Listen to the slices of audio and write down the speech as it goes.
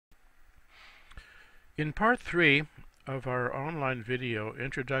In part 3 of our online video,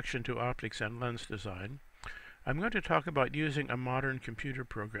 Introduction to Optics and Lens Design, I'm going to talk about using a modern computer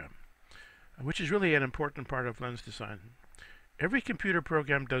program, which is really an important part of lens design. Every computer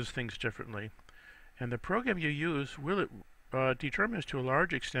program does things differently, and the program you use will determines to a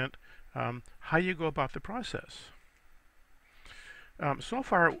large extent how you go about the process. So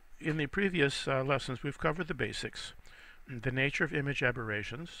far in the previous lessons, we've covered the basics, the nature of image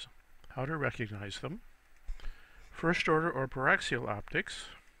aberrations, how to recognize them, first order or paraxial optics,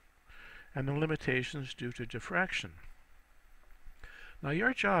 and the limitations due to diffraction. Now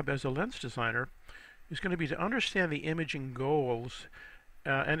your job as a lens designer is going to be to understand the imaging goals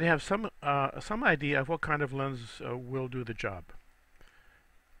and to have some idea of what kind of lens will do the job.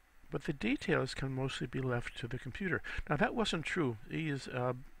 But the details can mostly be left to the computer. Now that wasn't true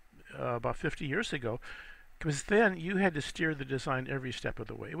about 50 years ago, because then you had to steer the design every step of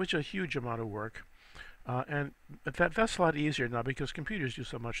the way. It was a huge amount of work. And that's a lot easier now because computers do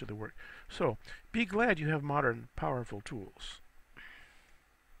so much of the work. So be glad you have modern, powerful tools.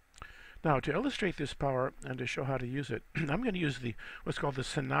 Now to illustrate this power and to show how to use it, I'm going to use what's called the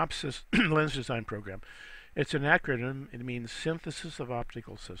Synopsys Lens Design Program. It's an acronym. It means Synthesis of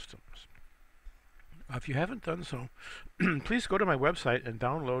Optical Systems. If you haven't done so, please go to my website and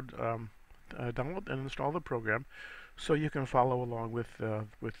download and install the program so you can follow along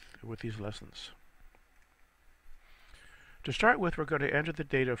with these lessons. To start with, we're going to enter the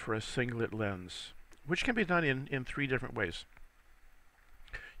data for a singlet lens, which can be done in three different ways.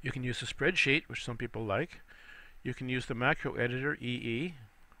 You can use a spreadsheet, which some people like. You can use the macro editor, EE,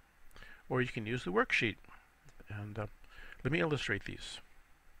 or you can use the worksheet. And let me illustrate these.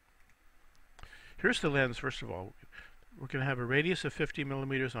 Here's the lens, first of all. We're going to have a radius of 50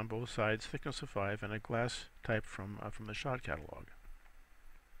 millimeters on both sides, thickness of 5, and a glass type from the shot catalog.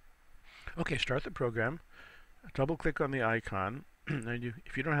 Okay, start the program. Double click on the icon, and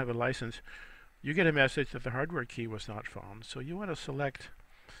if you don't have a license, you get a message that the hardware key was not found. So you want to select,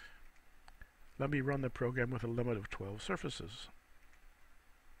 let me run the program with a limit of 12 surfaces.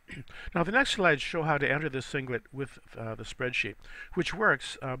 Now the next slides show how to enter this singlet with the spreadsheet, which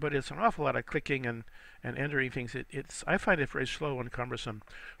works, but it's an awful lot of clicking and entering things. I find it very slow and cumbersome,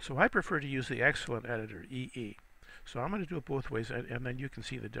 so I prefer to use the excellent editor, EE. So I'm going to do it both ways, and then you can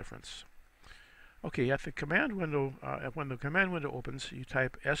see the difference. Okay, at the command window, when the command window opens, you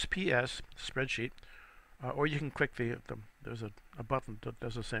type SPS, spreadsheet, or you can click there's a button that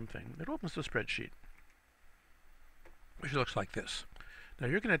does the same thing. It opens the spreadsheet, which looks like this. Now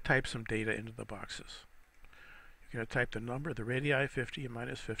you're going to type some data into the boxes. You're going to type the number, the radii 50 and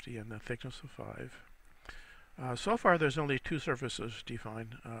minus 50, and the thickness of 5. So far there's only two surfaces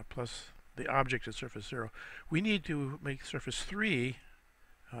defined, plus the object is surface 0. We need to make surface 3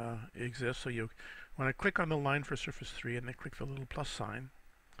 exist, so you want to click on the line for surface 3 and then click the little plus sign.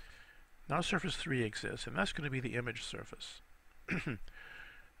 Now surface 3 exists, and that's going to be the image surface.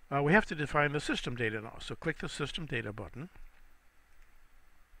 We have to define the system data now, so click the system data button,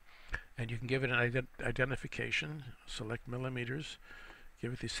 and you can give it an identification, select millimeters,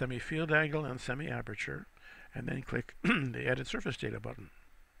 give it the semi-field angle and semi-aperture, and then click the edit surface data button.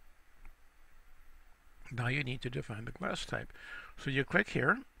 Now you need to define the glass type. So you click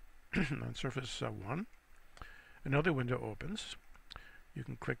here on surface 1. Another window opens. You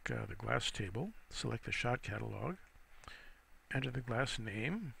can click the glass table, select the shot catalog, enter the glass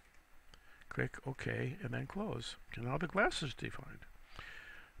name, click OK, and then close. So now the glass is defined.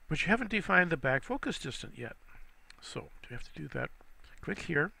 But you haven't defined the back focus distance yet. So you have to do that. Click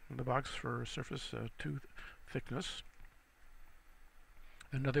here in the box for surface 2 thickness.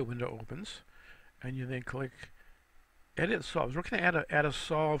 Another window opens, and you then click Edit Solves. We're going to add a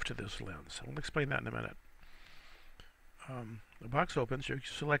solve to this lens. I'll explain that in a minute. The box opens. You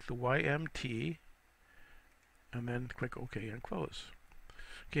select the YMT, and then click OK and close.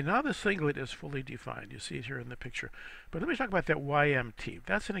 Okay, now the singlet is fully defined. You see it here in the picture. But let me talk about that YMT.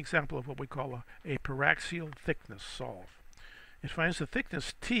 That's an example of what we call a paraxial thickness solve. It finds the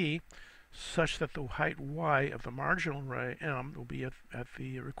thickness T such that the height Y of the marginal ray M will be at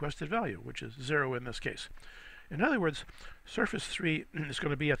the requested value, which is 0 in this case. In other words, surface 3 is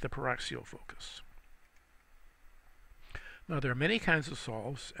going to be at the paraxial focus. Now there are many kinds of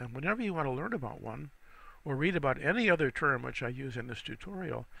solves, and whenever you want to learn about one, or read about any other term which I use in this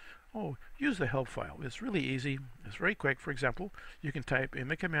tutorial, use the help file. It's really easy. It's very quick. For example, you can type in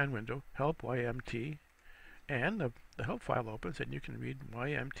the command window help YMT, and the help file opens, and you can read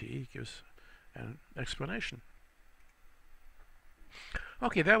YMT, gives an explanation.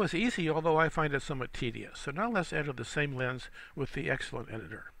 Okay, that was easy, although I find it somewhat tedious. So now let's enter the same lens with the excellent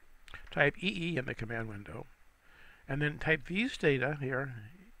editor. type EE in the command window, and then type these data here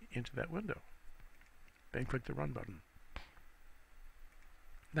into that window. Then click the Run button.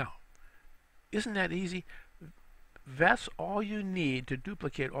 Now, isn't that easy? That's all you need to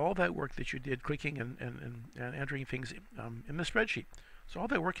duplicate all that work that you did clicking and entering things in the spreadsheet. So all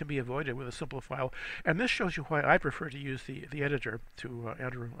that work can be avoided with a simple file. And this shows you why I prefer to use the editor to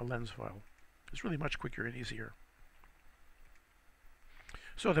enter a lens file. It's really much quicker and easier.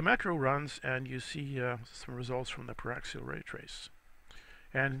 So the macro runs, and you see some results from the paraxial ray trace.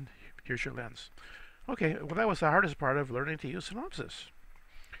 And here's your lens. Okay, well, that was the hardest part of learning to use Synopsys.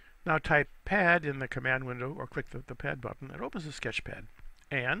 Now type pad in the command window, or click the pad button. It opens the sketchpad.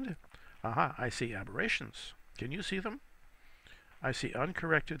 And, I see aberrations. Can you see them? I see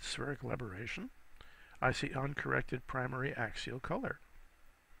uncorrected spherical aberration. I see uncorrected primary axial color.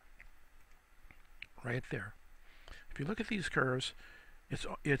 Right there. If you look at these curves,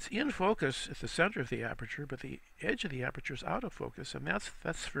 it's in focus at the center of the aperture, but the edge of the aperture is out of focus, and that's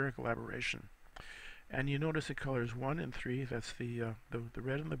spherical aberration. And you notice the colors 1 and 3, that's the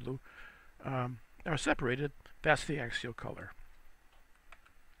red and the blue, are separated. That's the axial color.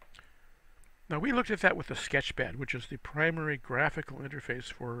 Now we looked at that with the Sketchpad, which is the primary graphical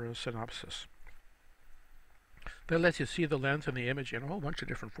interface for Synopsys. That lets you see the lens and the image in a whole bunch of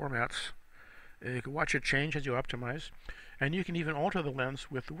different formats. You can watch it change as you optimize, and you can even alter the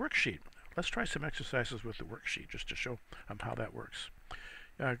lens with the worksheet. Let's try some exercises with the worksheet just to show how that works.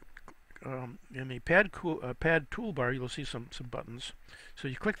 In the pad toolbar, you'll see some buttons. So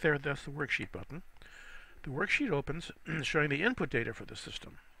you click there, that's the worksheet button. The worksheet opens, showing the input data for the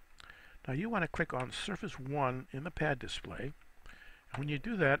system. Now you want to click on Surface 1 in the pad display. And when you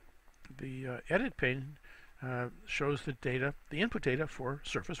do that, the edit pane shows the input data for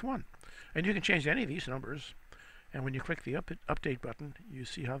Surface 1. And you can change any of these numbers. And when you click the update button, you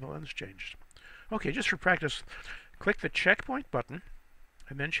see how the lens changed. Okay, just for practice, click the checkpoint button,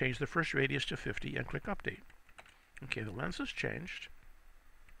 and then change the first radius to 50 and click Update. Okay, the lens has changed.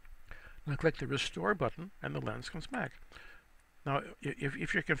 Now click the Restore button and the lens comes back. Now,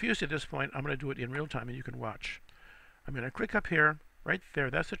 if you're confused at this point, I'm going to do it in real time and you can watch. I'm going to click up here, right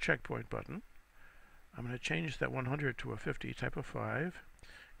there, that's the checkpoint button. I'm going to change that 100 to a 50, type of 5.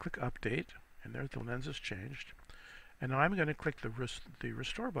 Click Update, and there the lens has changed. And now I'm going to click the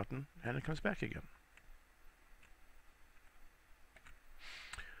Restore button and it comes back again.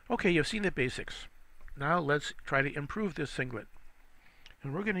 Okay, you've seen the basics. Now let's try to improve this singlet.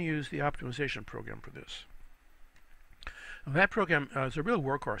 And we're going to use the optimization program for this. Now, that program is a real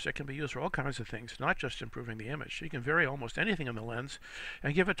workhorse. It can be used for all kinds of things, not just improving the image. You can vary almost anything in the lens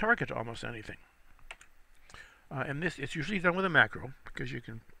and give a target to almost anything. And it's usually done with a macro, because you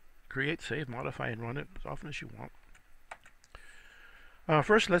can create, save, modify, and run it as often as you want.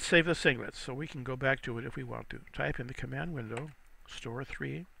 First, let's save the singlet, so we can go back to it if we want to. Type in the command window, store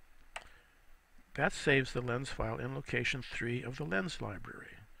 3. That saves the lens file in location 3 of the lens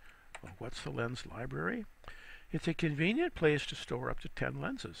library. Well, what's the lens library? It's a convenient place to store up to 10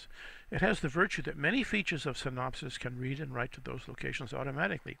 lenses. It has the virtue that many features of Synopsys can read and write to those locations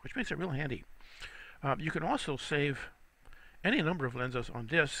automatically, which makes it real handy. You can also save any number of lenses on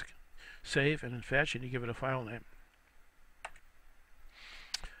disk, save, and in Fetch, and you give it a file name.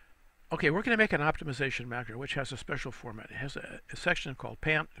 Okay, we're going to make an optimization macro, which has a special format. It has a section called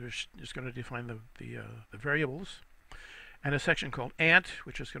pant, which is going to define the variables, and a section called ant,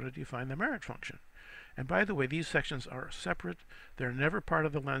 which is going to define the merit function. And by the way, these sections are separate. They're never part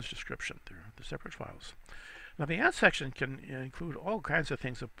of the lens description. They're separate files. Now, the ant section can include all kinds of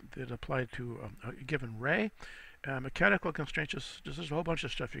things that apply to a given ray. Mechanical constraints, just a whole bunch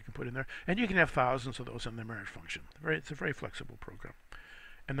of stuff you can put in there. And you can have thousands of those in the merit function. It's a very flexible program.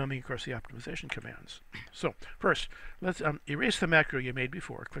 And then, of course, the optimization commands. So first, let's erase the macro you made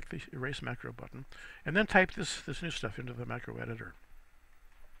before. Click the Erase Macro button. And then type this new stuff into the macro editor.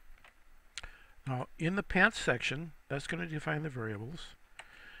 Now, in the pant section, that's going to define the variables.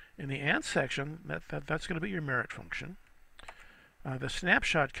 In the ant section, that's going to be your merit function. The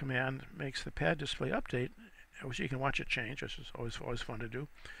snapshot command makes the pad display update, which you can watch it change, which is always fun to do.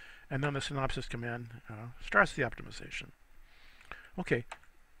 And then the Synopsys command starts the optimization. Okay,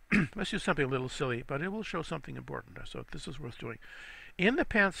 let's do something a little silly, but it will show something important, so this is worth doing. In the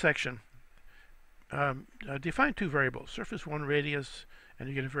pant section, define 2 variables, surface 1 radius, and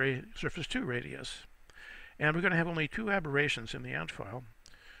you get a surface 2 radius. And we're going to have only 2 aberrations in the ant file,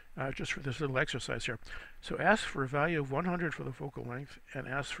 just for this little exercise here. So ask for a value of 100 for the focal length, and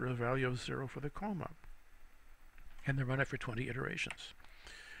ask for a value of 0 for the coma. And then run it for 20 iterations.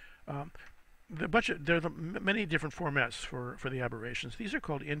 there are many different formats for the aberrations. These are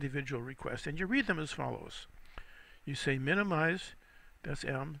called individual requests, and you read them as follows. You say minimize, that's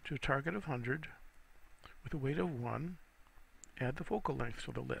M, to a target of 100 with a weight of 1, add the focal length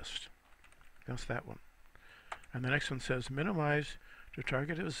to the list. That's that one. And the next one says minimize to a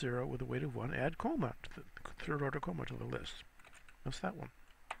target of 0 with a weight of 1, add coma, to the third order coma to the list. That's that one.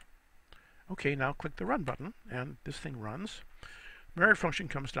 Okay, now click the run button, and this thing runs. Merit function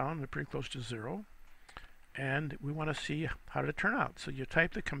comes down pretty close to 0, and we want to see how did it turn out. So you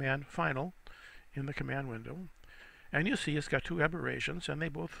type the command final in the command window, and you see it's got two aberrations, and they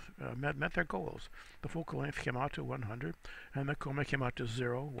both met their goals. The focal length came out to 100, and the coma came out to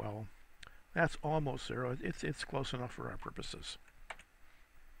 0. Well, that's almost 0. It's close enough for our purposes.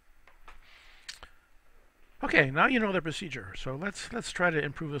 Okay, now you know the procedure. So let's try to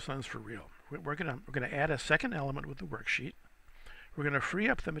improve this lens for real. We're gonna add a second element with the worksheet. We're going to free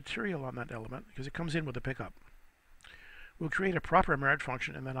up the material on that element because it comes in with a pickup. We'll create a proper merit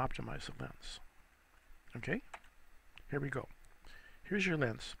function and then optimize the lens. Okay, here we go. Here's your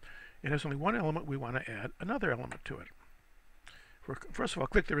lens. It has only one element. We want to add another element to it. First of all,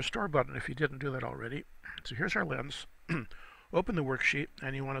 click the restore button if you didn't do that already. So here's our lens. Open the worksheet,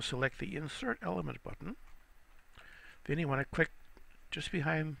 and you want to select the insert element button. Then you want to click just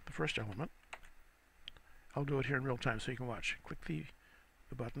behind the first element. I'll do it here in real time so you can watch. Click the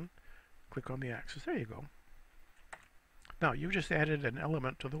button, click on the axis. There you go. Now you've just added an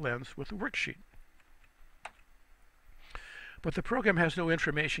element to the lens with the worksheet. But the program has no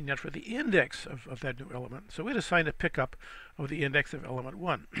information yet for the index of that new element. So it assigned a pickup of the index of element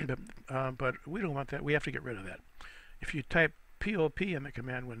 1. But we don't want that. We have to get rid of that. If you type POP in the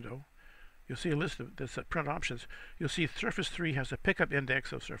command window, you'll see a list of this print options. You'll see surface 3 has a pickup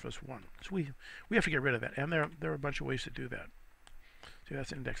index of surface 1. So we have to get rid of that, and there are a bunch of ways to do that. See,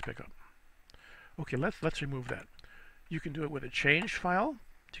 that's index pickup. Okay, let's remove that. You can do it with a change file.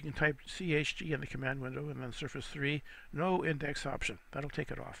 You can type CHG in the command window, and then surface 3, no index option. That'll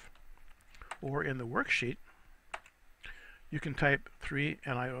take it off. Or in the worksheet, you can type 3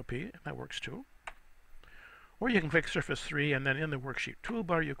 NIOP, and that works too. Or you can click surface 3, and then in the worksheet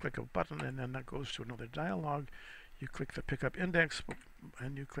toolbar you click a button, and then that goes to another dialog. You click the pickup index,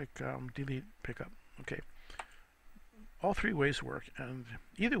 and you click delete pickup. Okay. All three ways work, and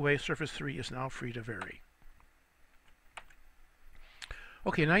either way surface 3 is now free to vary.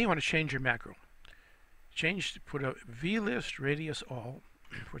 Okay, now you want to change your macro. Put a vlist radius all,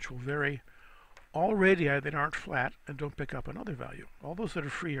 which will vary all radii that aren't flat and don't pick up another value. All those that are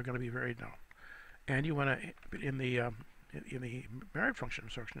free are going to be varied now. And you want to, in the merit function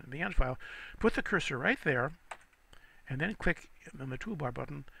instruction, in the end file, put the cursor right there, and then click on the toolbar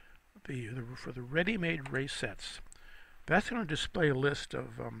button for the ready-made ray sets. That's going to display a list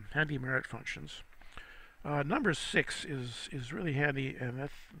of handy merit functions. Number 6 is really handy, and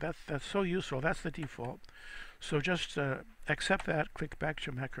that's so useful. That's the default. So just accept that. Click back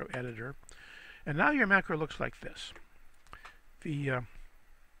to macro editor, and now your macro looks like this. The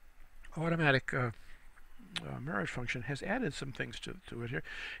automatic merit function has added some things to it here.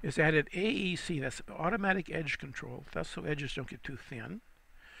 It's added AEC, that's automatic edge control. That's so edges don't get too thin.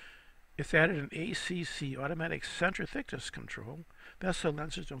 It's added an ACC, automatic center thickness control. That's so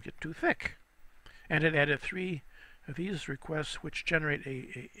lenses don't get too thick. And it added 3 of these requests, which generate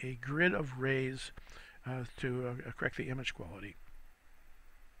a grid of rays to correct the image quality.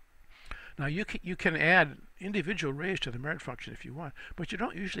 Now you can add individual rays to the merit function if you want, but you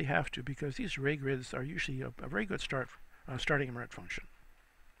don't usually have to, because these ray grids are usually a very good starting a merit function.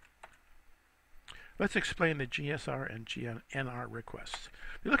 Let's explain the GSR and GNR requests.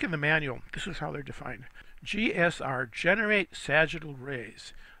 If you look in the manual, this is how they're defined. GSR, generate sagittal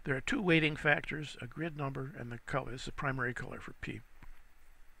rays. There are 2 weighting factors, a grid number, and the color. This is the primary color for P.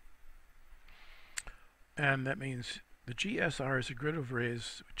 And that means the GSR is a grid of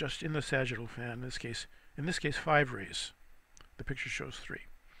rays just in the sagittal fan. In this case 5 rays. The picture shows 3.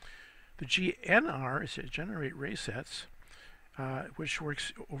 The GNR is to generate ray sets, which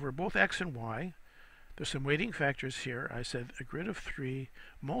works over both X and Y. There's some weighting factors here. I said a grid of 3,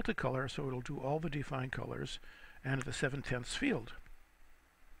 multicolor, so it'll do all the defined colors, and at the 7/10 field.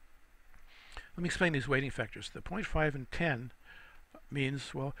 Let me explain these weighting factors. The 0.5 and 10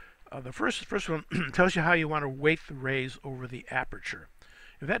 means, well, the first one tells you how you want to weight the rays over the aperture.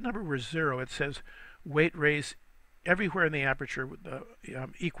 If that number were 0, it says weight rays everywhere in the aperture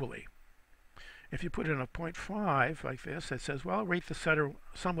equally. If you put in a 0.5 like this, it says, well, rate the center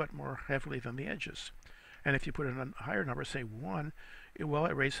somewhat more heavily than the edges. And if you put in a higher number, say 1, it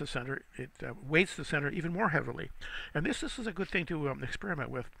rates the center, it weights the center even more heavily. And this is a good thing to experiment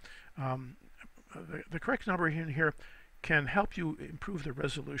with. the correct number in here can help you improve the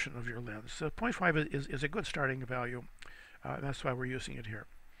resolution of your lens. So 0.5 is a good starting value. That's why we're using it here.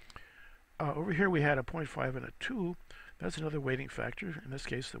 Over here we had a 0.5 and a 2. That's another weighting factor. In this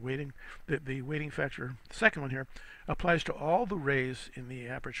case, the weighting factor, the second one here, applies to all the rays in the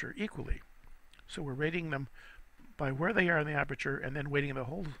aperture equally. So we're rating them by where they are in the aperture, and then weighting the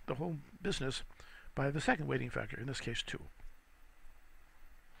whole business by the second weighting factor, in this case 2.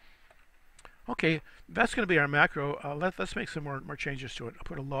 Okay, that's going to be our macro. Let's make some more changes to it. I'll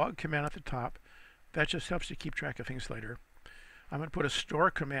put a log command at the top. That just helps you keep track of things later. I'm going to put a store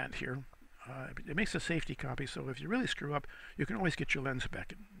command here. It makes a safety copy, so if you really screw up, you can always get your lens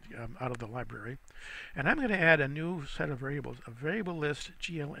back out of the library. And I'm going to add a new set of variables. A variable list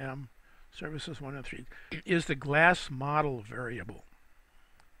GLM services 1 and 3 is the glass model variable.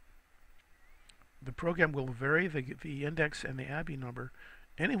 The program will vary the index and the ABI number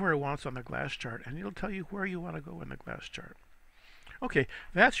anywhere it wants on the glass chart, and it'll tell you where you want to go in the glass chart. Okay,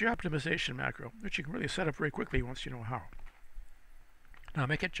 that's your optimization macro, which you can really set up very quickly once you know how. Now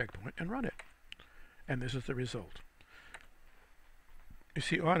make a checkpoint and run it. And this is the result. You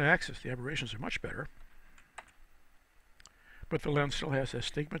see, on axis, the aberrations are much better, but the lens still has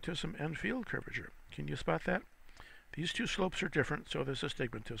astigmatism and field curvature. Can you spot that? These two slopes are different, so there's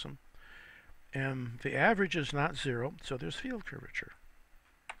astigmatism. And the average is not 0, so there's field curvature.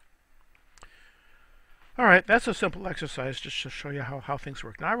 All right, that's a simple exercise just to show you how things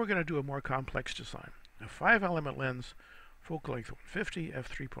work. Now we're going to do a more complex design. A 5-element lens, focal length 150,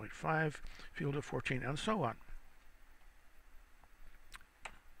 f3.5, field of 14, and so on.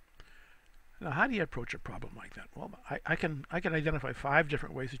 Now, how do you approach a problem like that? Well, I can identify 5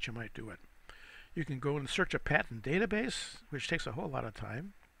 different ways that you might do it. You can go and search a patent database, which takes a whole lot of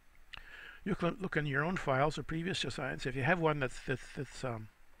time. You can look in your own files or previous designs. If you have one that's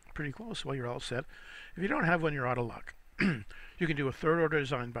pretty close, well, you're all set. If you don't have one, you're out of luck. You can do a third order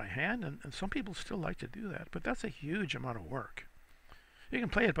design by hand, and some people still like to do that, but that's a huge amount of work. You can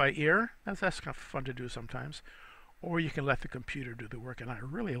play it by ear. That's kind of fun to do sometimes. Or you can let the computer do the work, and I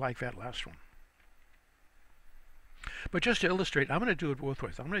really like that last one. But just to illustrate, I'm going to do it both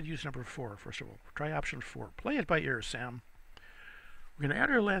ways. I'm going to use number 4, first of all. Try option 4. Play it by ear, Sam. We're going to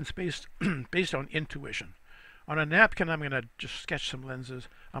enter a lens based on intuition. On a napkin, I'm going to just sketch some lenses.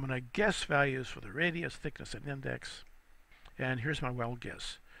 I'm going to guess values for the radius, thickness, and index. And here's my wild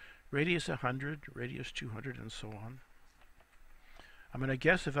guess. Radius 100, radius 200, and so on. I'm going to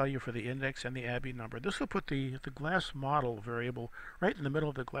guess a value for the index and the ABI number. This will put the glass model variable right in the middle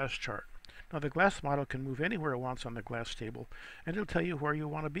of the glass chart. Now the glass model can move anywhere it wants on the glass table, and it'll tell you where you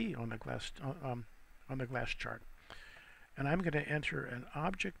want to be on the glass chart. And I'm going to enter an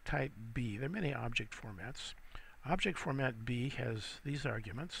object type B. There are many object formats. Object format B has these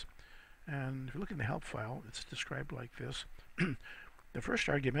arguments, and if you look in the help file, it's described like this. The first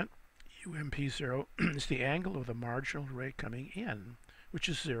argument, UMP0, is the angle of the marginal ray coming in, which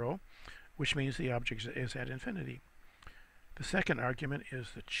is 0, which means the object is at infinity. The second argument is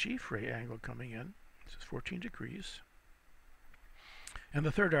the chief ray angle coming in. This is 14 degrees. And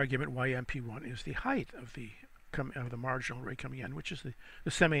the third argument, YMP1, is the height of the marginal ray coming in, which is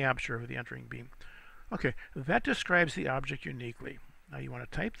the semi-aperture of the entering beam. Okay, that describes the object uniquely. Now you want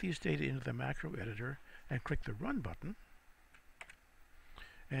to type these data into the macro editor and click the Run button.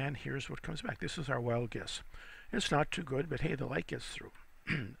 And here's what comes back. This is our wild guess. It's not too good, but hey, the light gets through.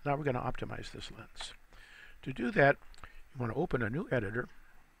 Now we're going to optimize this lens. To do that, you want to open a new editor.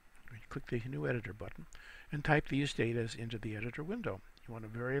 Click the New Editor button and type these data into the editor window. You want a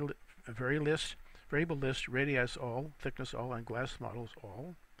variable list, radius all, thickness all, and glass models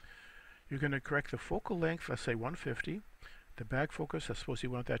all. You're going to correct the focal length, let's say 150. The back focus, I suppose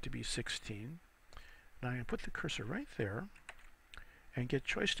you want that to be 16. Now I'm going to put the cursor right there and get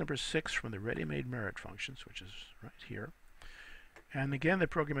choice number 6 from the ready-made merit functions, which is right here. And again, the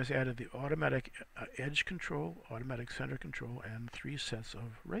program has added the automatic edge control, automatic center control, and 3 sets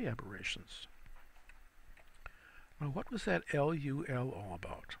of ray aberrations. Now, what was that LUL all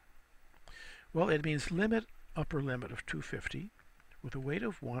about? Well, it means limit, upper limit of 250 with a weight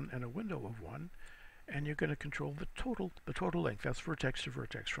of 1 and a window of 1, and you're going to control the total length. That's vertex to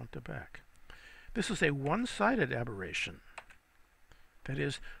vertex, front to back. This is a one-sided aberration. That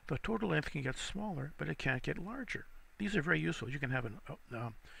is, the total length can get smaller, but it can't get larger. These are very useful. You can have an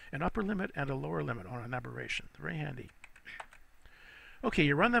upper limit and a lower limit on an aberration. Very handy. Okay,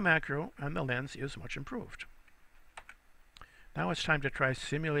 you run the macro, and the lens is much improved. Now it's time to try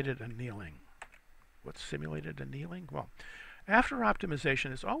simulated annealing. What's simulated annealing? Well, after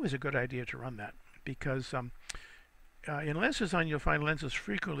optimization, it's always a good idea to run that, because In lens design, you'll find lenses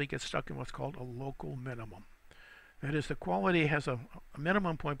frequently get stuck in what's called a local minimum. That is, the quality has a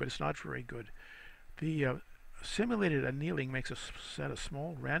minimum point, but it's not very good. The simulated annealing makes a set of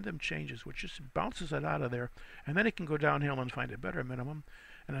small random changes, which just bounces it out of there, and then it can go downhill and find a better minimum.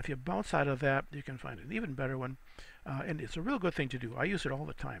 And if you bounce out of that, you can find an even better one. And it's a real good thing to do. I use it all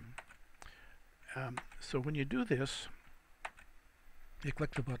the time. So when you do this, you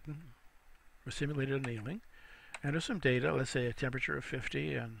click the button for simulated annealing, enter some data, let's say a temperature of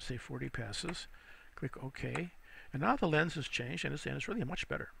 50 and say 40 passes, click OK, and now the lens has changed and it's really much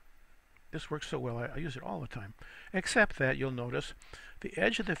better. This works so well, I use it all the time, except that you'll notice the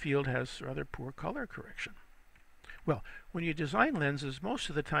edge of the field has rather poor color correction. Well, when you design lenses, most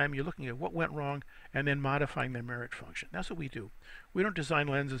of the time you're looking at what went wrong and then modifying the merit function. That's what we do. We don't design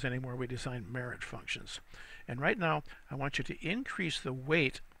lenses anymore, we design merit functions. And right now, I want you to increase the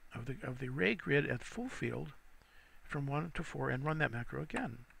weight of the ray grid at full field from 1 to 4 and run that macro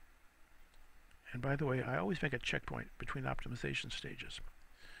again. And by the way, I always make a checkpoint between optimization stages.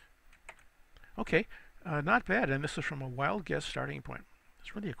 Okay, not bad, and this is from a wild guess starting point.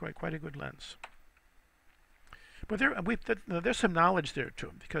 It's really quite a good lens. But there's some knowledge there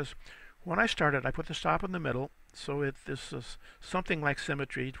too, because when I started, I put the stop in the middle, so this is something like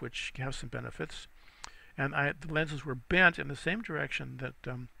symmetry, which has some benefits. And the lenses were bent in the same direction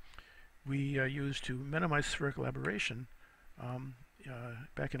that we used to minimize spherical aberration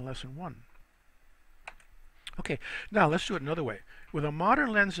back in lesson 1. Okay, now let's do it another way. With a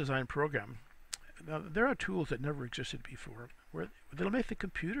modern lens design program, now, there are tools that never existed before where they'll make the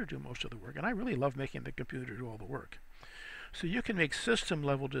computer do most of the work, and I really love making the computer do all the work. So you can make system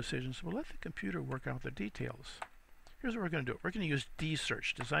level decisions, but let the computer work out the details. Here's what we're going to do. We're going to use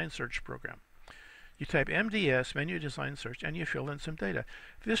DSearch, Design Search Program. You type MDS, Menu Design Search, and you fill in some data.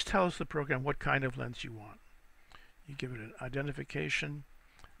 This tells the program what kind of lens you want. You give it an identification,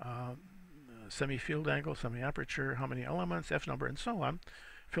 semi-field angle, semi-aperture, how many elements, F number, and so on.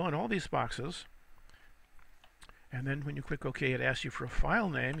 Fill in all these boxes. And then when you click OK, it asks you for a file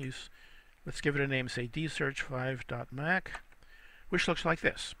name. Let's give it a name, say dsearch5.mac, which looks like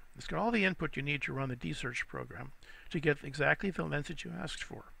this. It's got all the input you need to run the DSearch program to get exactly the lens that you asked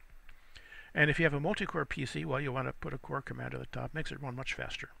for. And if you have a multi-core PC, well, you want to put a core command at the top. Makes it run much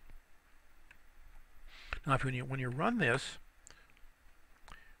faster. Now, when you run this,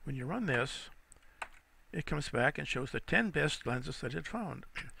 it comes back and shows the 10 best lenses that it found.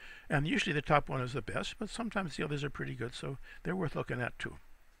 And usually the top one is the best, but sometimes the others are pretty good, so they're worth looking at too.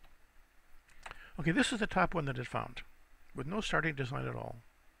 Okay, this is the top one that it found, with no starting design at all.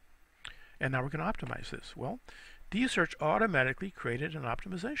 And now we're going to optimize this. Well, DSearch automatically created an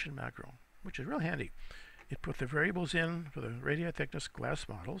optimization macro, which is real handy. It put the variables in for the radii thickness glass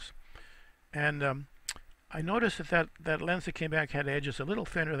models, and I noticed that lens that came back had edges a little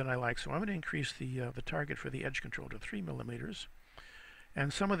thinner than I like, so I'm going to increase the target for the edge control to 3 millimeters.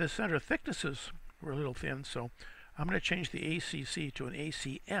 And some of the center thicknesses were a little thin, so I'm going to change the ACC to an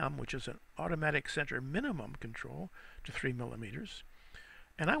ACM, which is an automatic center minimum control, to 3 millimeters.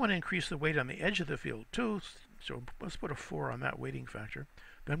 And I want to increase the weight on the edge of the field too, so let's put a 4 on that weighting factor.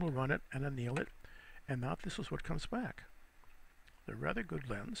 Then we'll run it and anneal it, and now this is what comes back. They're rather good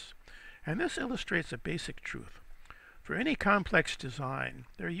lens. And this illustrates a basic truth. For any complex design,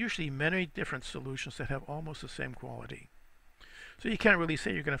 there are usually many different solutions that have almost the same quality. So you can't really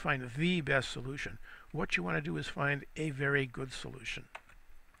say you're going to find the best solution. What you want to do is find a very good solution.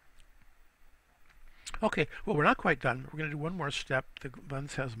 Okay, well, we're not quite done. We're going to do one more step. The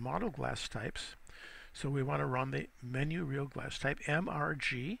lens has model glass types. So we want to run the menu real glass type,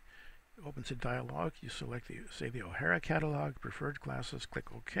 MRG. It opens a dialog. You select the O'Hara catalog, preferred glasses,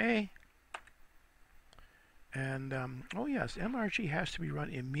 click OK. And, oh yes, MRG has to be run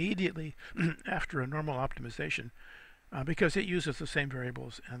immediately after a normal optimization because it uses the same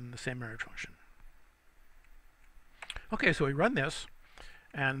variables and the same merit function. Okay, so we run this,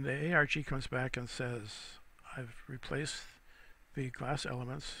 and the ARG comes back and says, I've replaced the glass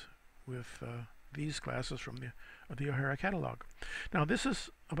elements with these glasses from the O'Hara catalog. Now, this is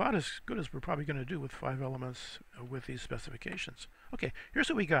about as good as we're probably going to do with 5 elements with these specifications. Okay, here's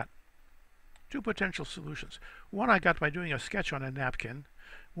what we got. 2 potential solutions. One I got by doing a sketch on a napkin.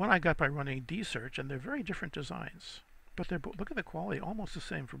 One I got by running DSearch, and they're very different designs. But they're look at the quality, almost the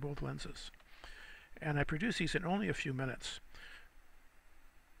same for both lenses. And I produce these in only a few minutes.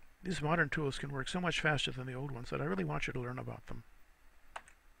 These modern tools can work so much faster than the old ones that I really want you to learn about them.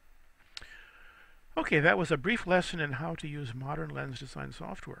 Okay, that was a brief lesson in how to use modern lens design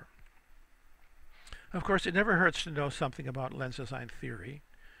software. Of course, it never hurts to know something about lens design theory.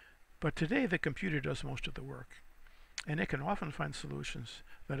 But today the computer does most of the work. and it can often find solutions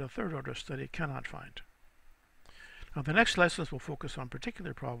that a third order study cannot find. Now, the next lessons will focus on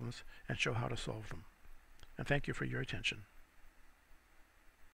particular problems and show how to solve them. And thank you for your attention.